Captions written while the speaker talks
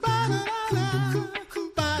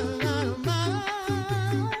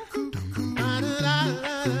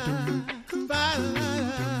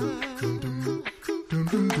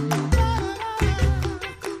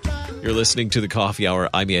You're listening to the Coffee Hour.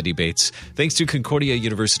 I'm Andy Bates. Thanks to Concordia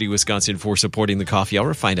University, Wisconsin for supporting the Coffee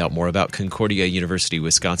Hour. Find out more about Concordia University,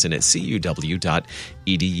 Wisconsin at cuw.edu.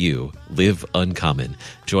 Live Uncommon.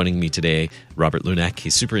 Joining me today, Robert Lunak.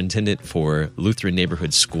 He's superintendent for Lutheran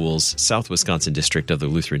Neighborhood Schools, South Wisconsin District of the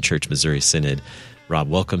Lutheran Church Missouri Synod. Rob,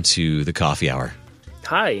 welcome to the Coffee Hour.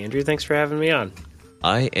 Hi, Andrew. Thanks for having me on.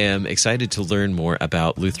 I am excited to learn more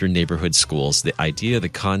about Lutheran Neighborhood Schools, the idea, the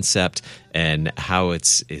concept, and how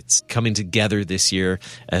it's coming together this year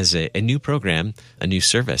as a new program, a new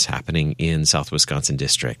service happening in South Wisconsin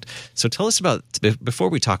District. So tell us about, before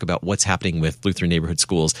we talk about what's happening with Lutheran Neighborhood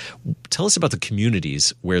Schools, tell us about the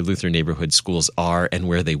communities where Lutheran Neighborhood Schools are and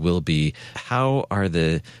where they will be. What are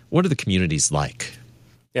the communities like?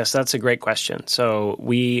 Yes, that's a great question. So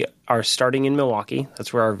we are starting in Milwaukee.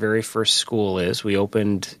 That's where our very first school is. We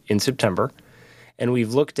opened in September, and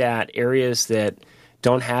we've looked at areas that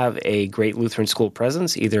don't have a great Lutheran school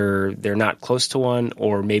presence. Either they're not close to one,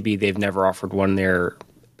 or maybe they've never offered one there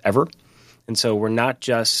ever. And so we're not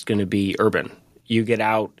just going to be urban. You get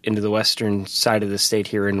out into the western side of the state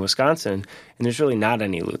here in Wisconsin, and there's really not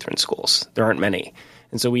any Lutheran schools. There aren't many.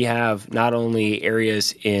 And so we have not only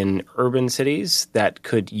areas in urban cities that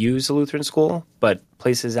could use a Lutheran school, but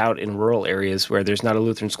places out in rural areas where there's not a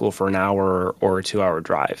Lutheran school for an hour or a 2-hour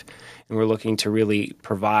drive. And we're looking to really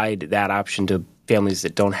provide that option to families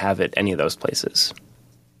that don't have it any of those places.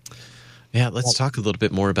 Yeah, let's talk a little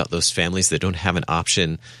bit more about those families that don't have an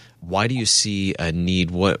option. Why do you see a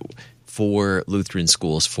need for Lutheran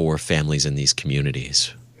schools for families in these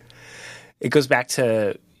communities? It goes back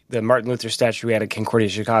to the Martin Luther statue we had at Concordia,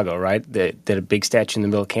 Chicago, right? They did a big statue in the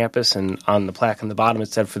middle of campus, and on the plaque on the bottom it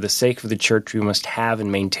said, "For the sake of the church, we must have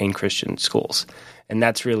and maintain Christian schools." And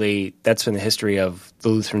that's been the history of the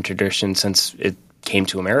Lutheran tradition since it came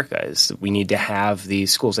to America, is that we need to have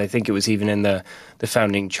these schools. I think it was even in the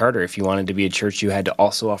founding charter. If you wanted to be a church, you had to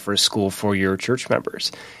also offer a school for your church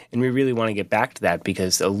members. And we really want to get back to that,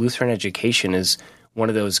 because a Lutheran education is one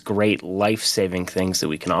of those great life-saving things that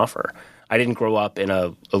we can offer. I didn't grow up in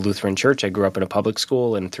a Lutheran church. I grew up in a public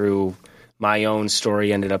school, and through my own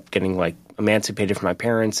story ended up getting emancipated from my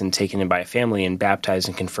parents and taken in by a family and baptized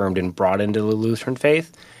and confirmed and brought into the Lutheran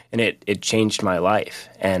faith. And it changed my life.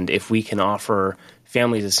 And if we can offer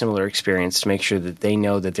families a similar experience to make sure that they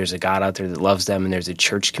know that there's a God out there that loves them and there's a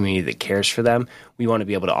church community that cares for them, we want to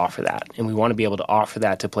be able to offer that. And we want to be able to offer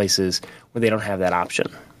that to places where they don't have that option.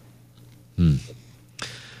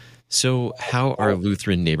 So how are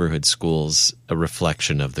Lutheran neighborhood schools a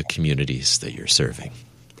reflection of the communities that you're serving?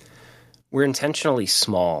 We're intentionally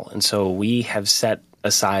small, and so we have set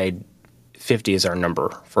aside 50 as our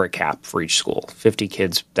number for a cap for each school. 50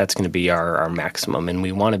 kids, that's going to be our maximum, and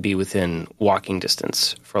we want to be within walking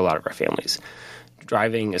distance for a lot of our families.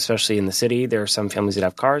 Driving, especially in the city, there are some families that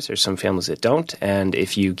have cars, there's some families that don't, and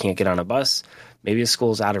if you can't get on a bus, maybe a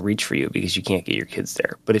school's out of reach for you because you can't get your kids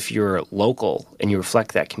there. But if you're local and you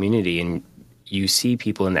reflect that community and you see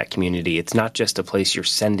people in that community, it's not just a place you're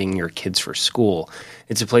sending your kids for school.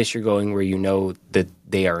 It's a place you're going where you know that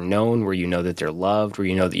they are known, where you know that they're loved, where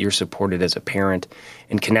you know that you're supported as a parent,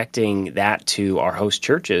 and connecting that to our host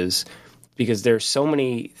churches, because there's so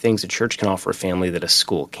many things a church can offer a family that a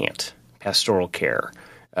school can't. Pastoral care,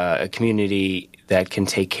 a community that can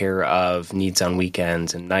take care of needs on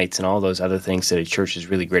weekends and nights and all those other things that a church is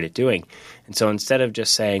really great at doing. And so instead of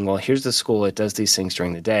just saying, well, here's the school that does these things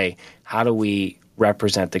during the day, how do we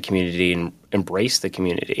represent the community and embrace the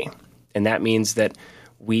community? And that means that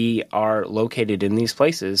we are located in these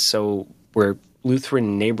places, so we're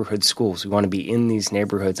Lutheran neighborhood schools. We want to be in these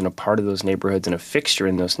neighborhoods and a part of those neighborhoods and a fixture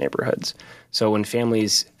in those neighborhoods. So when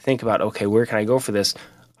families think about, okay, where can I go for this?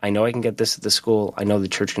 I know I can get this at the school. I know the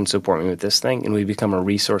church can support me with this thing, and we become a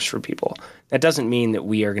resource for people. That doesn't mean that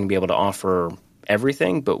we are going to be able to offer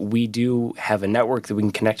everything, but we do have a network that we can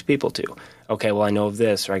connect people to. Okay, well, I know of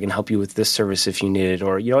this, or I can help you with this service if you need it,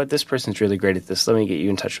 or, you know what, this person's really great at this. Let me get you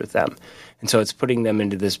in touch with them. And so it's putting them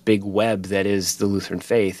into this big web that is the Lutheran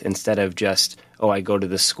faith, instead of just, oh, I go to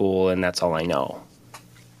this school and that's all I know.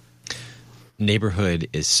 Neighborhood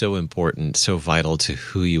is so important, so vital to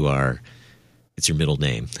who you are. It's your middle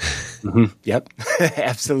name. Mm-hmm. Yep,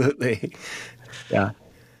 absolutely. Yeah.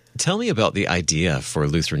 Tell me about the idea for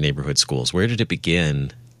Lutheran neighborhood schools. Where did it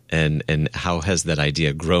begin, and how has that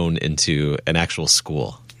idea grown into an actual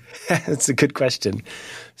school? That's a good question.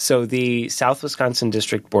 So the South Wisconsin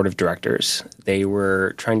District Board of Directors, they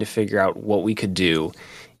were trying to figure out what we could do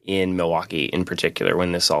in Milwaukee in particular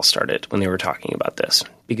when this all started, when they were talking about this.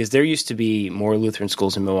 Because there used to be more Lutheran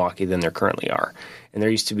schools in Milwaukee than there currently are. And there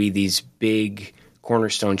used to be these big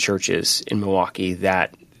cornerstone churches in Milwaukee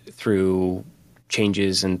that through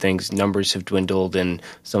changes and things. Numbers have dwindled, and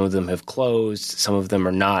some of them have closed. Some of them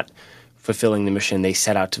are not fulfilling the mission they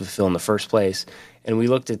set out to fulfill in the first place. And we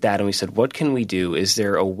looked at that and we said, what can we do? Is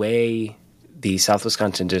there a way the South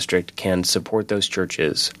Wisconsin District can support those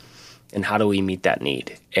churches, and how do we meet that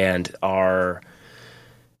need? And our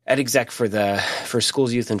ed exec for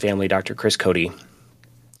Schools, Youth, and Family, Dr. Chris Cody,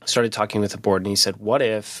 started talking with the board, and he said, what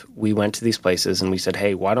if we went to these places and we said,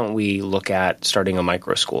 hey, why don't we look at starting a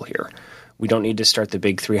micro school here? We don't need to start the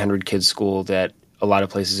big 300 kids school that a lot of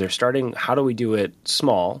places are starting. How do we do it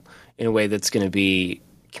small in a way that's going to be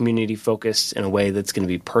community focused, in a way that's going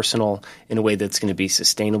to be personal, in a way that's going to be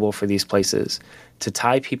sustainable for these places, to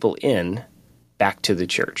tie people in back to the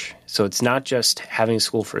church? So it's not just having a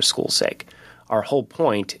school for a school's sake. Our whole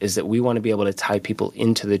point is that we want to be able to tie people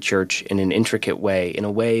into the church in an intricate way, in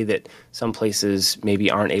a way that some places maybe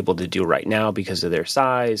aren't able to do right now because of their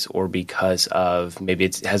size, or because of maybe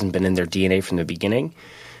it hasn't been in their DNA from the beginning,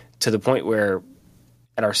 to the point where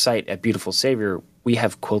at our site at Beautiful Savior, we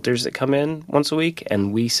have quilters that come in once a week,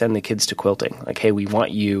 and we send the kids to quilting. Like, hey, we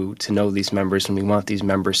want you to know these members, and we want these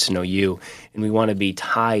members to know you, and we want to be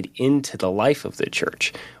tied into the life of the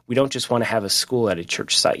church. We don't just want to have a school at a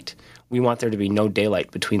church site. We want there to be no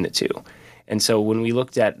daylight between the two. And so when we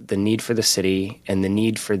looked at the need for the city and the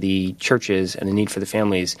need for the churches and the need for the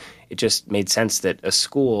families, it just made sense that a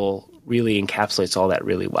school really encapsulates all that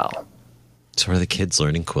really well. So are the kids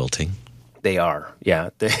learning quilting? They are, yeah.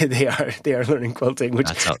 They are learning quilting, which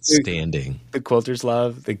that's outstanding. The quilters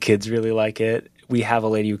love. The kids really like it. We have a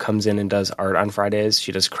lady who comes in and does art on Fridays.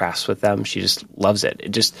 She does crafts with them. She just loves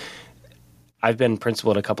it. I've been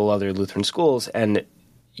principal at a couple other Lutheran schools, and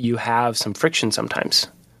you have some friction sometimes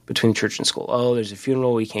between church and school. Oh, there's a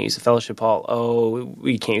funeral. We can't use the fellowship hall. Oh,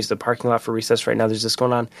 we can't use the parking lot for recess right now. There's this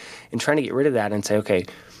going on. And trying to get rid of that and say, okay,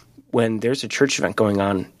 when there's a church event going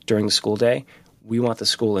on during the school day, we want the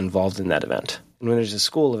school involved in that event. And when there's a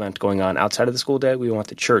school event going on outside of the school day, we want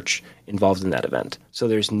the church involved in that event. So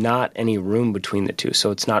there's not any room between the two. So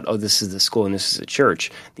it's not, oh, this is the school and this is the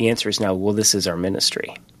church. The answer is now, well, this is our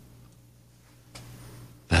ministry.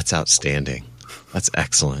 That's outstanding. That's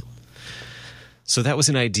excellent. So that was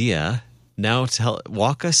an idea. Now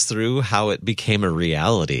walk us through how it became a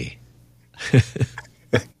reality.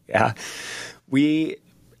 Yeah. We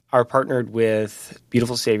are partnered with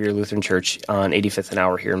Beautiful Savior Lutheran Church on 85th and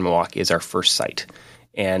Hour here in Milwaukee as our first site.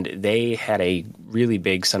 And they had a really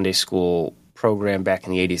big Sunday school program back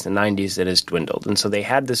in the 80s and 90s that has dwindled. And so they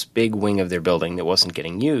had this big wing of their building that wasn't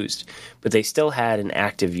getting used, but they still had an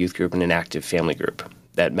active youth group and an active family group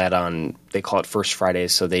that met on, they call it First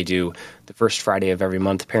Fridays. So they do the first Friday of every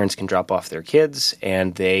month. Parents can drop off their kids,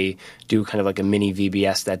 and they do kind of like a mini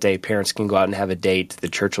VBS that day. Parents can go out and have a date. The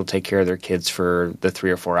church will take care of their kids for the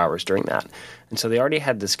 3 or 4 hours during that. And so they already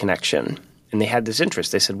had this connection, and they had this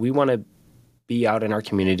interest. They said, we want to be out in our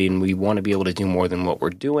community, and we want to be able to do more than what we're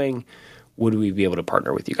doing. Would we be able to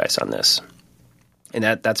partner with you guys on this? And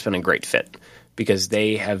that's been a great fit, because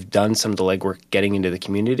they have done some of the legwork getting into the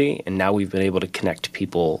community, and now we've been able to connect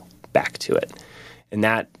people back to it. And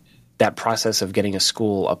that process of getting a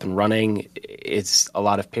school up and running, it's a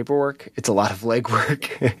lot of paperwork, it's a lot of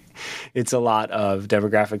legwork, it's a lot of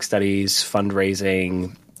demographic studies,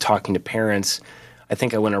 fundraising, talking to parents. I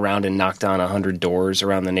think I went around and knocked on 100 doors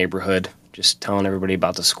around the neighborhood, just telling everybody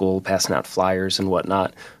about the school, passing out flyers and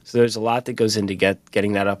whatnot. So there's a lot that goes into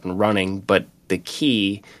getting that up and running, but the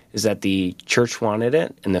key is that the church wanted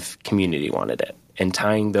it and the community wanted it. And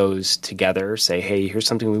tying those together, say, hey, here's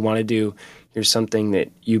something we want to do. Here's something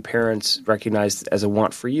that you parents recognize as a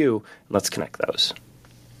want for you. And let's connect those.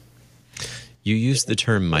 You used the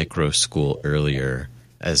term micro school earlier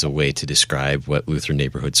as a way to describe what Lutheran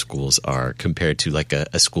neighborhood schools are compared to like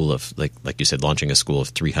a school of, like you said, launching a school of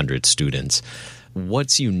 300 students.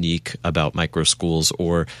 What's unique about micro schools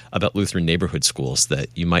or about Lutheran neighborhood schools that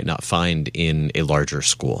you might not find in a larger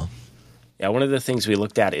school? Yeah, one of the things we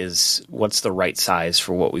looked at is what's the right size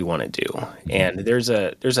for what we want to do. And there's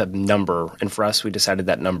a number, and for us we decided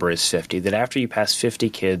that number is 50, that after you pass 50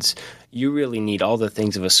 kids, you really need all the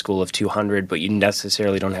things of a school of 200, but you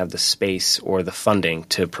necessarily don't have the space or the funding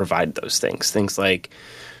to provide those things. Things like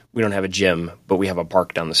we don't have a gym, but we have a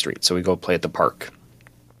park down the street, so we go play at the park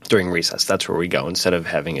during recess. That's where we go instead of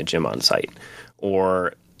having a gym on site.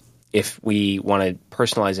 Or if we want to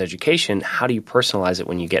personalize education, how do you personalize it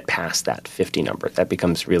when you get past that 50 number? That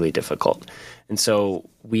becomes really difficult. And so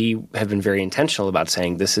we have been very intentional about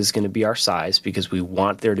saying this is going to be our size because we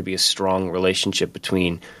want there to be a strong relationship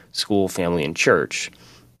between school, family, and church.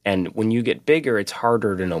 And when you get bigger, it's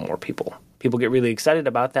harder to know more people. People get really excited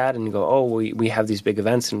about that and go, oh, we have these big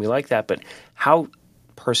events and we like that. But how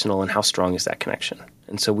personal and how strong is that connection?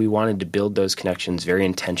 And so we wanted to build those connections very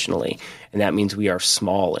intentionally, and that means we are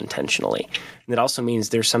small intentionally. And it also means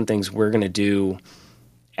there's some things we're going to do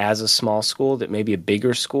as a small school that maybe a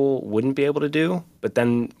bigger school wouldn't be able to do, but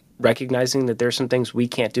then recognizing that there's some things we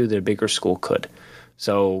can't do that a bigger school could.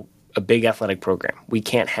 So a big athletic program. We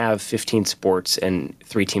can't have 15 sports and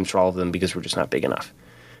 3 teams for all of them because we're just not big enough.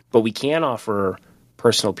 But we can offer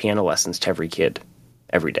personal piano lessons to every kid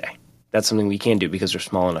every day. That's something we can do because we're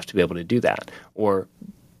small enough to be able to do that. Or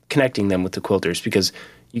connecting them with the quilters, because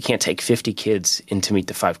you can't take 50 kids in to meet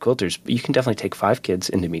the 5 quilters, but you can definitely take 5 kids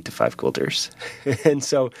in to meet the 5 quilters. And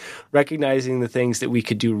so recognizing the things that we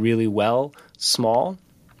could do really well, small,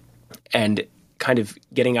 and kind of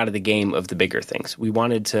getting out of the game of the bigger things. We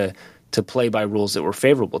wanted to play by rules that were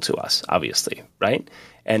favorable to us, obviously, right?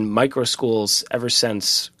 And micro schools, ever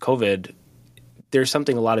since COVID, there's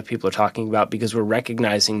something a lot of people are talking about because we're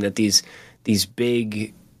recognizing that these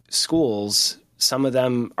big schools, some of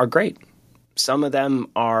them are great. Some of them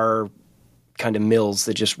are kind of mills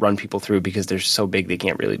that just run people through because they're so big they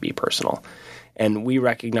can't really be personal. And we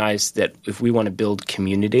recognize that if we want to build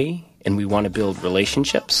community and we want to build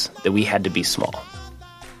relationships, that we had to be small.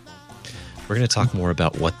 We're going to talk more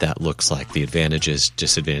about what that looks like, the advantages,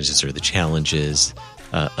 disadvantages, or the challenges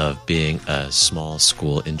of being a small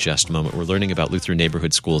school in just a moment. We're learning about Lutheran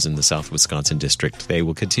neighborhood schools in the South Wisconsin District. They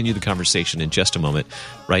will continue the conversation in just a moment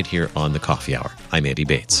right here on the Coffee Hour. I'm Andy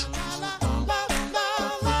Bates.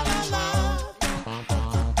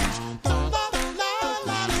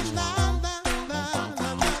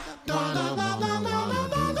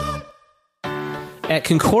 At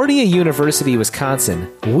Concordia University, Wisconsin,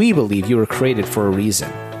 we believe you were created for a reason: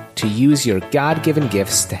 to use your God-given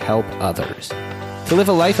gifts to help others, to live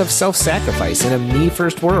a life of self-sacrifice in a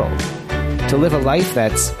me-first world, to live a life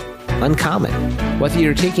that's uncommon. Whether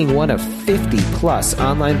you're taking one of 50-plus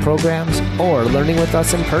online programs or learning with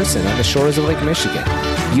us in person on the shores of Lake Michigan,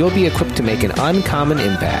 you'll be equipped to make an uncommon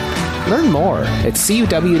impact. Learn more at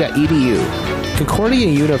cuw.edu. Concordia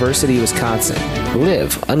University, Wisconsin.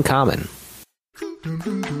 Live uncommon.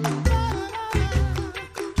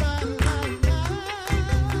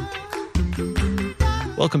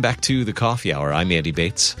 Welcome back to the Coffee Hour. I'm Andy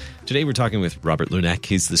Bates. Today we're talking with Robert Luneck.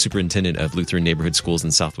 He's the superintendent of Lutheran neighborhood schools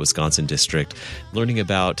in South Wisconsin District, learning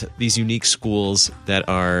about these unique schools that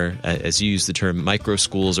are, as you use the term, micro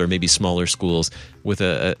schools or maybe smaller schools with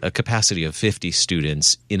a capacity of 50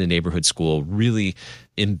 students in a neighborhood school, really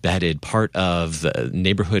embedded part of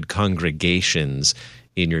neighborhood congregations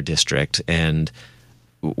in your district. And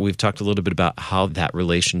we've talked a little bit about how that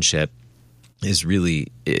relationship is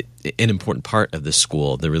really an important part of the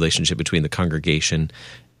school, the relationship between the congregation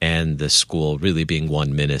and the school really being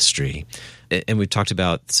one ministry. And we've talked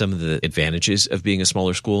about some of the advantages of being a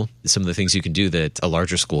smaller school, some of the things you can do that a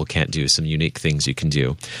larger school can't do, some unique things you can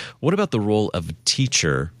do. What about the role of a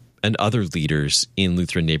teacher and other leaders in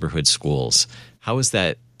Lutheran neighborhood schools? How is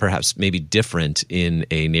that perhaps maybe different in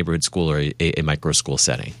a neighborhood school or a micro school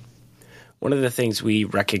setting? One of the things we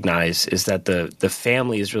recognize is that the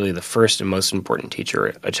family is really the first and most important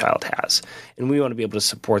teacher a child has. And we want to be able to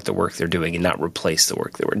support the work they're doing and not replace the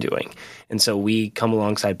work that we're doing. And so we come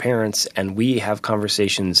alongside parents and we have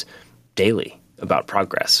conversations daily about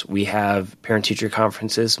progress. We have parent-teacher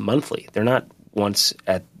conferences monthly. They're not once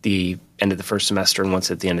at the end of the first semester and once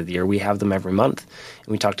at the end of the year. We have them every month. And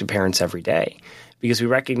we talk to parents every day because we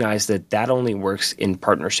recognize that only works in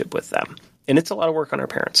partnership with them. And it's a lot of work on our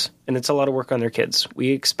parents, and it's a lot of work on their kids. We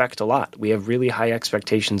expect a lot. We have really high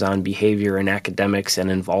expectations on behavior and academics and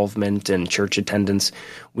involvement and church attendance.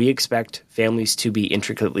 We expect families to be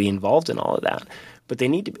intricately involved in all of that, but they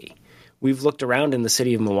need to be. We've looked around in the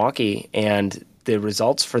city of Milwaukee, and the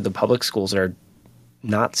results for the public schools are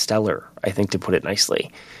not stellar, I think, to put it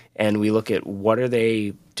nicely. And we look at what are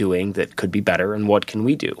they doing that could be better, and what can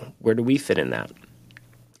we do? Where do we fit in that?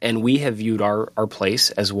 And we have viewed our place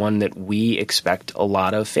as one that we expect a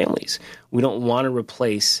lot of families. We don't want to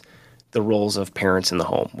replace the roles of parents in the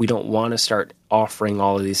home. We don't want to start offering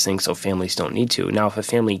all of these things so families don't need to. Now, if a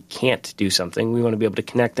family can't do something, we want to be able to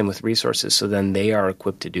connect them with resources so then they are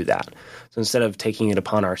equipped to do that. So instead of taking it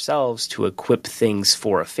upon ourselves to equip things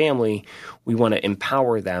for a family, we want to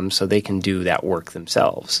empower them so they can do that work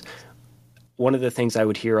themselves. One of the things I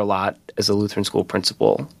would hear a lot as a Lutheran school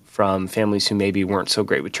principal from families who maybe weren't so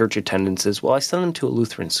great with church attendance is, well, I send them to a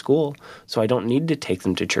Lutheran school, so I don't need to take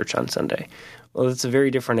them to church on Sunday. Well, it's a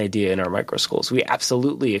very different idea in our micro schools. We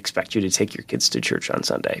absolutely expect you to take your kids to church on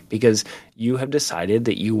Sunday because you have decided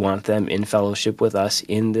that you want them in fellowship with us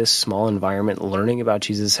in this small environment, learning about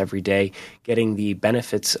Jesus every day, getting the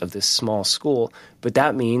benefits of this small school. But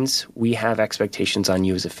that means we have expectations on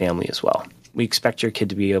you as a family as well. We expect your kid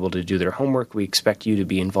to be able to do their homework. We expect you to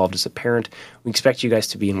be involved as a parent. We expect you guys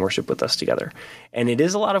to be in worship with us together. And it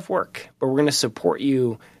is a lot of work, but we're going to support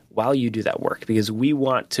you while you do that work because we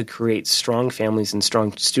want to create strong families and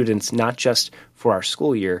strong students, not just for our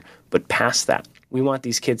school year, but past that. We want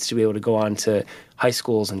these kids to be able to go on to high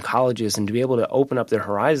schools and colleges and to be able to open up their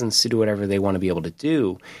horizons to do whatever they want to be able to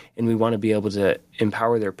do. And we want to be able to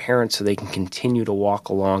empower their parents so they can continue to walk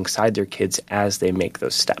alongside their kids as they make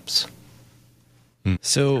those steps.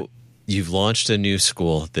 So you've launched a new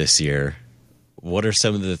school this year. What are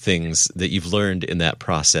some of the things that you've learned in that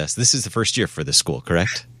process? This is the first year for the school,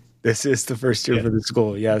 correct? This is the first year for the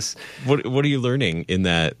school, yes. What are you learning in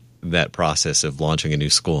that process of launching a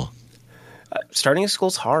new school? Starting a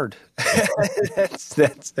school's hard. That's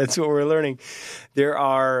what we're learning.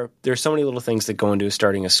 There's so many little things that go into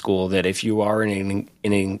starting a school that if you are in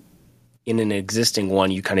an existing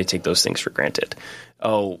one, you kind of take those things for granted.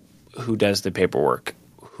 Oh, who does the paperwork?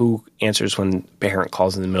 Who answers when parent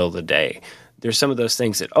calls in the middle of the day? There's some of those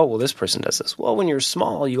things that, oh, well, this person does this. Well, when you're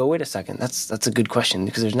small, you go, wait a second, that's a good question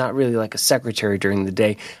because there's not really like a secretary during the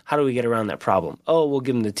day. How do we get around that problem? Oh, we'll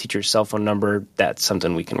give them the teacher's cell phone number. That's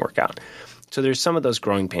something we can work out. So there's some of those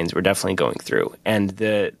growing pains we're definitely going through. And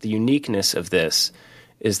the uniqueness of this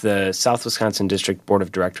is the South Wisconsin District Board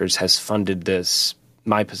of Directors has funded this,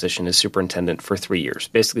 my position as superintendent, for 3 years,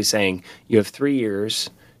 basically saying you have 3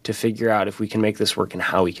 years to figure out if we can make this work and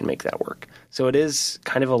how we can make that work. So it is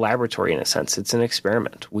kind of a laboratory in a sense. It's an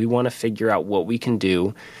experiment. We want to figure out what we can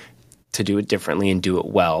do to do it differently and do it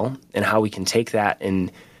well, and how we can take that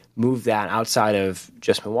and move that outside of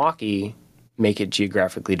just Milwaukee, make it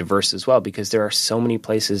geographically diverse as well, because there are so many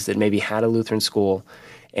places that maybe had a Lutheran school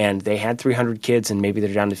and they had 300 kids and maybe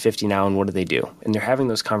they're down to 50 now, and what do they do? And they're having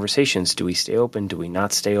those conversations. Do we stay open? Do we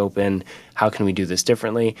not stay open? How can we do this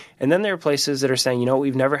differently? And then there are places that are saying,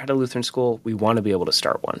 we've never had a Lutheran school. We want to be able to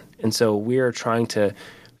start one. And so we are trying to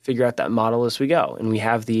figure out that model as we go. And we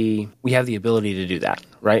have the ability to do that,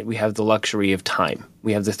 right? We have the luxury of time.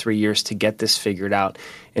 We have the 3 years to get this figured out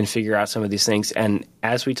and figure out some of these things. And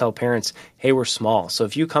as we tell parents, hey, we're small. So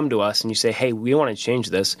if you come to us and you say, hey, we want to change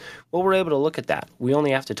this, well, we're able to look at that. We only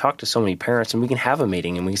have to talk to so many parents, and we can have a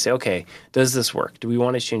meeting and we can say, okay, does this work? Do we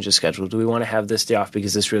want to change the schedule? Do we want to have this day off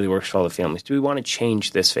because this really works for all the families? Do we want to change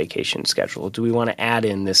this vacation schedule? Do we want to add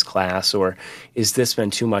in this class, or is this been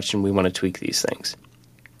too much and we want to tweak these things?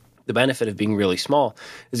 The benefit of being really small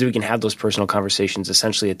is that we can have those personal conversations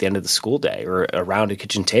essentially at the end of the school day or around a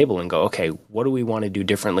kitchen table and go, okay, what do we want to do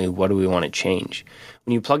differently? What do we want to change?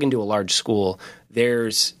 When you plug into a large school,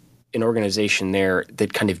 there's an organization there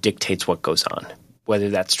that kind of dictates what goes on, whether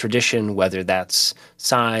that's tradition, whether that's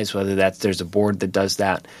size, whether there's a board that does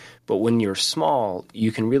that. But when you're small,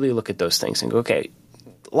 you can really look at those things and go, okay,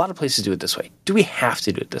 a lot of places do it this way. Do we have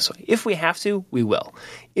to do it this way? If we have to, we will.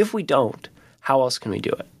 If we don't, how else can we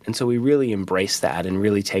do it? And so we really embrace that and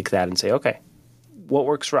really take that and say, okay, what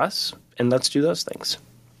works for us? And let's do those things.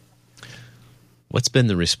 What's been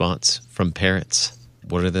the response from parents?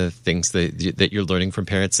 What are the things that you're learning from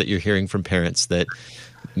parents, that you're hearing from parents that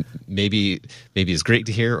maybe is great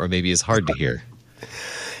to hear or maybe is hard to hear?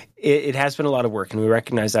 It has been a lot of work, and we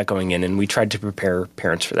recognize that going in, and we tried to prepare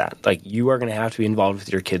parents for that. Like, you are going to have to be involved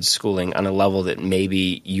with your kids' schooling on a level that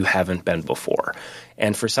maybe you haven't been before.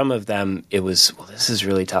 And for some of them, it was, well, this is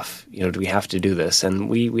really tough. Do we have to do this? And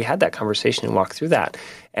we had that conversation and walked through that.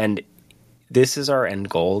 And this is our end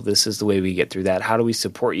goal. This is the way we get through that. How do we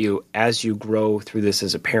support you as you grow through this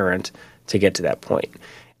as a parent to get to that point?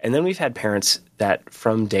 And then we've had parents that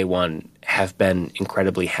from day one have been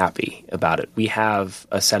incredibly happy about it. We have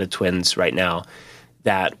a set of twins right now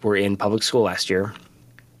that were in public school last year.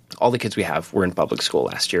 All the kids we have were in public school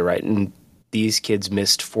last year, right? And these kids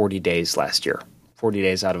missed 40 days last year, 40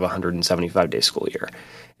 days out of a 175-day school year.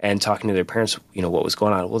 And talking to their parents, what was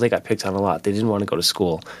going on? Well, they got picked on a lot. They didn't want to go to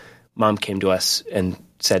school. Mom came to us and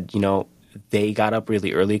said, they got up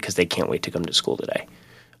really early because they can't wait to come to school today.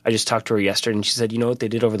 I just talked to her yesterday, and she said, what they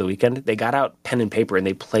did over the weekend? They got out pen and paper, and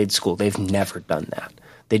they played school. They've never done that.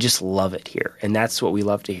 They just love it here. And that's what we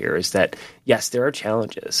love to hear, is that, yes, there are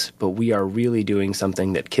challenges, but we are really doing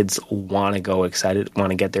something that kids want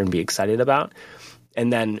to get there and be excited about.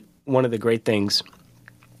 And then one of the great things,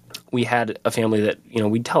 we had a family that,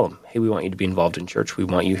 we'd tell them, hey, we want you to be involved in church. We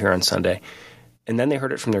want you here on Sunday. And then they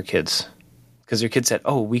heard it from their kids. because their kids said,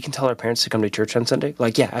 "Oh, we can tell our parents to come to church on Sunday."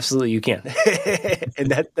 Like, yeah, absolutely, you can. And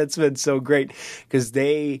that's been so great because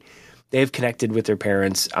they've connected with their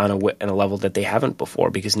parents on a level that they haven't before,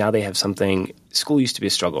 because now they have something. School used to be a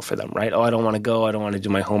struggle for them, right? Oh, I don't want to go. I don't want to do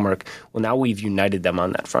my homework. Well, now we've united them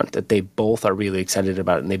on that front, that they both are really excited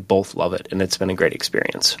about it and they both love it. And it's been a great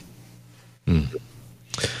experience. Mm.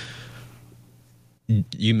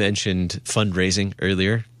 You mentioned fundraising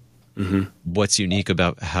earlier. Mm-hmm. What's unique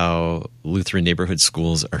about how Lutheran neighborhood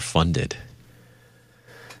schools are funded?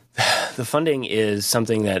 The funding is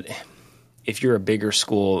something that, if you're a bigger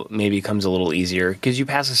school, maybe comes a little easier because you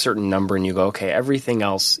pass a certain number and you go, okay, everything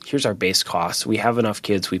else, here's our base costs. We have enough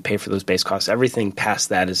kids. We pay for those base costs. Everything past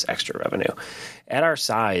that is extra revenue. At our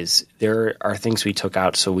size, there are things we took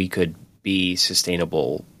out so we could be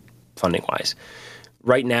sustainable funding-wise.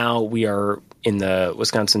 Right now, we are in the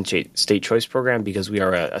Wisconsin State Choice Program because we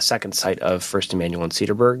are a second site of First Emmanuel in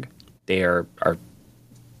Cedarburg. They are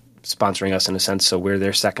sponsoring us in a sense, so we're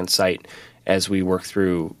their second site as we work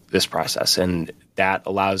through this process. And that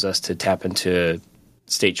allows us to tap into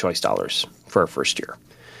state choice dollars for our first year.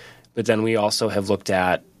 But then we also have looked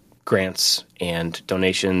at grants and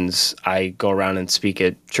donations. I go around and speak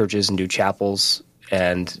at churches and do chapels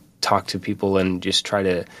and talk to people and just try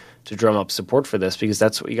to drum up support for this, because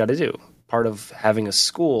that's what you got to do. Part of having a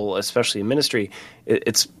school, especially in ministry,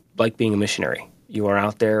 it's like being a missionary. You are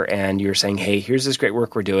out there and you're saying, hey, here's this great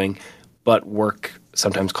work we're doing, but work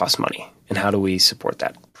sometimes costs money. And how do we support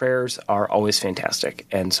that? Prayers are always fantastic.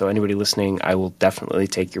 And so anybody listening, I will definitely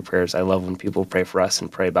take your prayers. I love when people pray for us and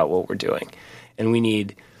pray about what we're doing. And we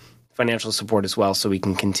need financial support as well so we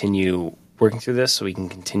can continue working through this, so we can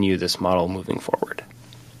continue this model moving forward.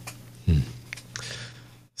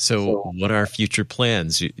 So what are future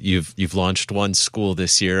plans? You've launched one school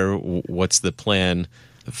this year. What's the plan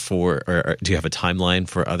for, or do you have a timeline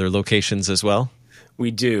for other locations as well? We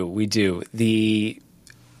do. The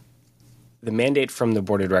mandate from the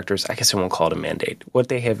board of directors, I guess I won't call it a mandate. What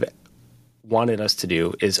they have wanted us to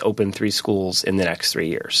do is open 3 schools in the next 3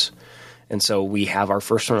 years. And so we have our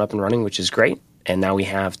first one up and running, which is great. And now we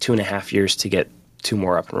have 2.5 years to get 2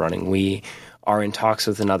 more up and running. We are in talks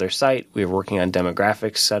with another site. We're working on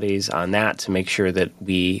demographic studies on that to make sure that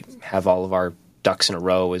we have all of our ducks in a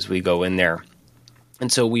row as we go in there.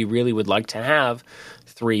 And so we really would like to have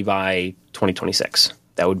 3 by 2026.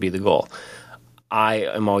 That would be the goal. I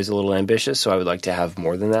am always a little ambitious, so I would like to have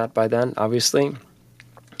more than that by then, obviously.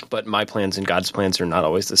 But my plans and God's plans are not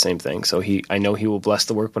always the same thing. So I know he will bless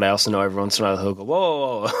the work, but I also know every once in a while he'll go,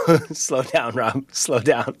 whoa, slow down, Rob, slow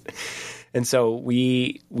down. And so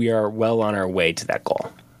we are well on our way to that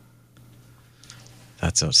goal.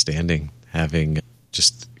 That's outstanding, having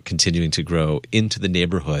just continuing to grow into the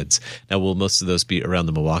neighborhoods. Now, will most of those be around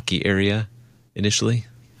the Milwaukee area initially?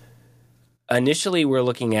 Initially, we're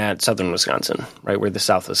looking at southern Wisconsin, right? We're the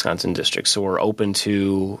South Wisconsin district. So we're open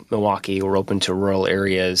to Milwaukee. We're open to rural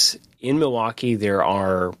areas. In Milwaukee, there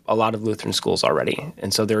are a lot of Lutheran schools already.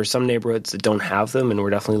 And so there are some neighborhoods that don't have them, and we're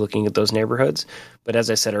definitely looking at those neighborhoods. But as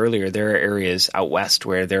I said earlier, there are areas out west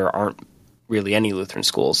where there aren't really any Lutheran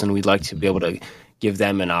schools, and we'd like to be able to give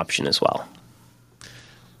them an option as well.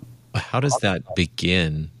 How does that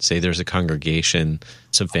begin? Say there's a congregation,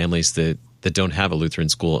 some families that don't have a Lutheran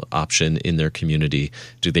school option in their community.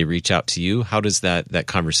 Do they reach out to you? How does that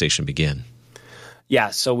conversation begin? Yeah,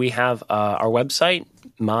 so we have our website,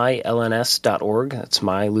 mylns.org. That's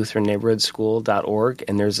mylutheranneighborhoodschool.org,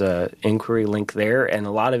 and there's a inquiry link there. And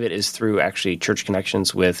a lot of it is through actually church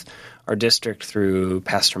connections with our district through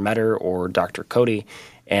Pastor Metter or Dr. Cody,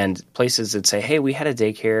 and places that say, hey, we had a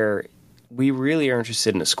daycare. We really are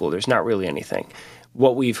interested in a school. There's not really anything.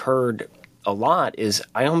 What we've heard a lot is,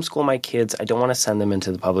 I homeschool my kids. I don't want to send them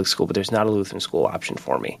into the public school, but there's not a Lutheran school option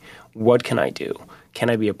for me. What can I do? Can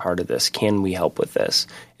I be a part of this? Can we help with this?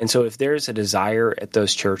 And so if there's a desire at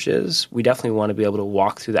those churches, we definitely want to be able to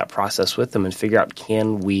walk through that process with them and figure out,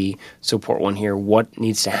 can we support one here? What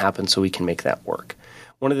needs to happen so we can make that work?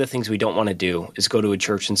 One of the things we don't want to do is go to a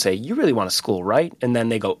church and say, you really want a school, right? And then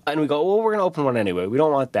they go, and we go, well, we're going to open one anyway. We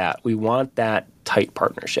don't want that. We want that tight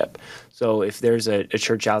partnership. So if there's a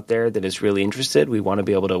church out there that is really interested, we want to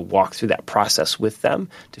be able to walk through that process with them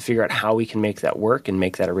to figure out how we can make that work and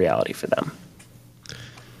make that a reality for them.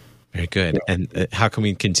 Very good. And how can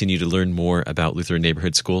we continue to learn more about Lutheran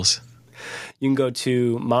neighborhood schools? You can go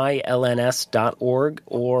to mylns.org,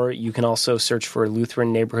 or you can also search for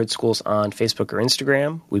Lutheran Neighborhood Schools on Facebook or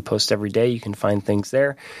Instagram. We post every day. You can find things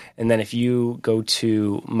there. And then if you go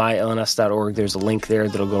to mylns.org, there's a link there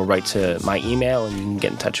that'll go right to my email, and you can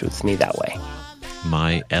get in touch with me that way.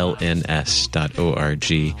 mylns.org.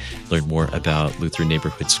 Learn more about Lutheran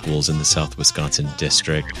neighborhood schools in the South Wisconsin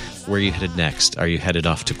district. Where are you headed next? Are you headed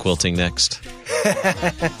off to quilting next?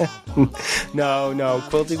 No.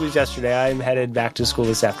 Quilting was yesterday. I'm headed back to school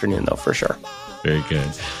this afternoon, though, for sure. Very good.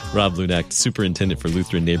 Rob Lunak, Superintendent for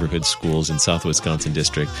Lutheran Neighborhood Schools in South Wisconsin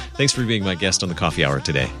District. Thanks for being my guest on the Coffee Hour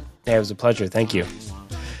today. Yeah, it was a pleasure. Thank you.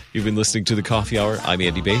 You've been listening to the Coffee Hour. I'm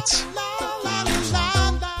Andy Bates.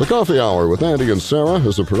 The Coffee Hour with Andy and Sarah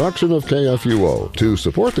is a production of KFUO. To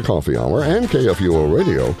support the Coffee Hour and KFUO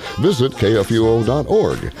Radio, visit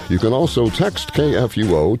KFUO.org. You can also text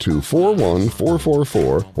KFUO to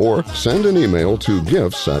 41444 or send an email to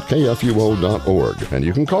gifts@KFUO.org. And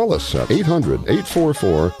you can call us at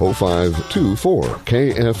 800-844-0524.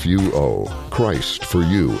 KFUO. Christ for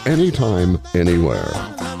you, anytime, anywhere.